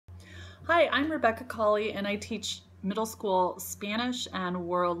Hi, I'm Rebecca Colley, and I teach middle school Spanish and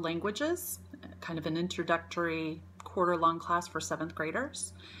world languages, kind of an introductory quarter-long class for 7th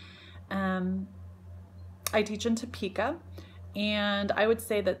graders. Um, I teach in Topeka, and I would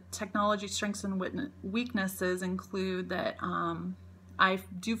say that technology strengths and weaknesses include that I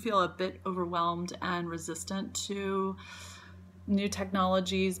do feel a bit overwhelmed and resistant to new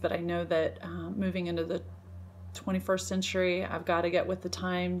technologies, but I know that moving into the 21st century, I've got to get with the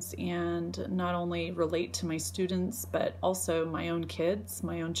times and not only relate to my students, but also my own kids,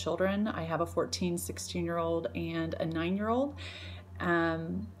 my own children. I have a 14, 16-year-old and a 9-year-old,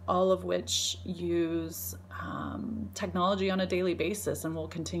 all of which use technology on a daily basis and will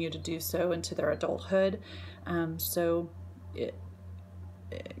continue to do so into their adulthood. In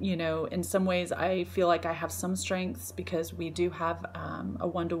some ways I feel like I have some strengths because we do have a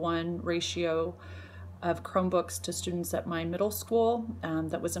 1-to-1 ratio of Chromebooks to students at my middle school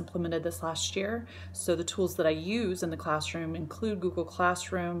that was implemented this last year. So the tools that I use in the classroom include Google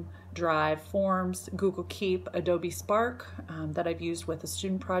Classroom, Drive, Forms, Google Keep, Adobe Spark that I've used with a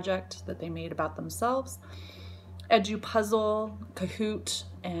student project that they made about themselves. EduPuzzle, Kahoot,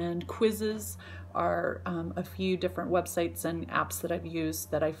 and Quizzes are a few different websites and apps that I've used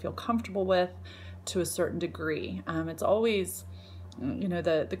that I feel comfortable with to a certain degree. It's always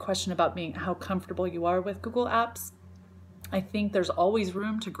the question about being how comfortable you are with Google Apps. I think there's always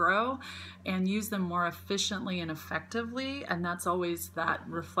room to grow and use them more efficiently and effectively, and that's always that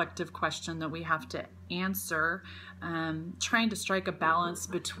reflective question that we have to answer, trying to strike a balance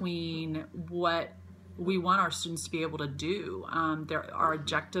between what we want our students to be able to do. There are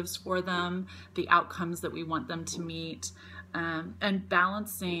objectives for them, the outcomes that we want them to meet, and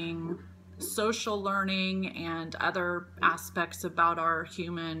balancing social learning and other aspects about our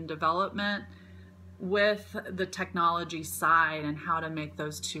human development with the technology side, and how to make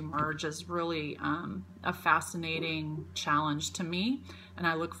those two merge is really a fascinating challenge to me, and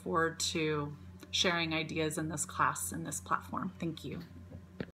I look forward to sharing ideas in this class and this platform. Thank you.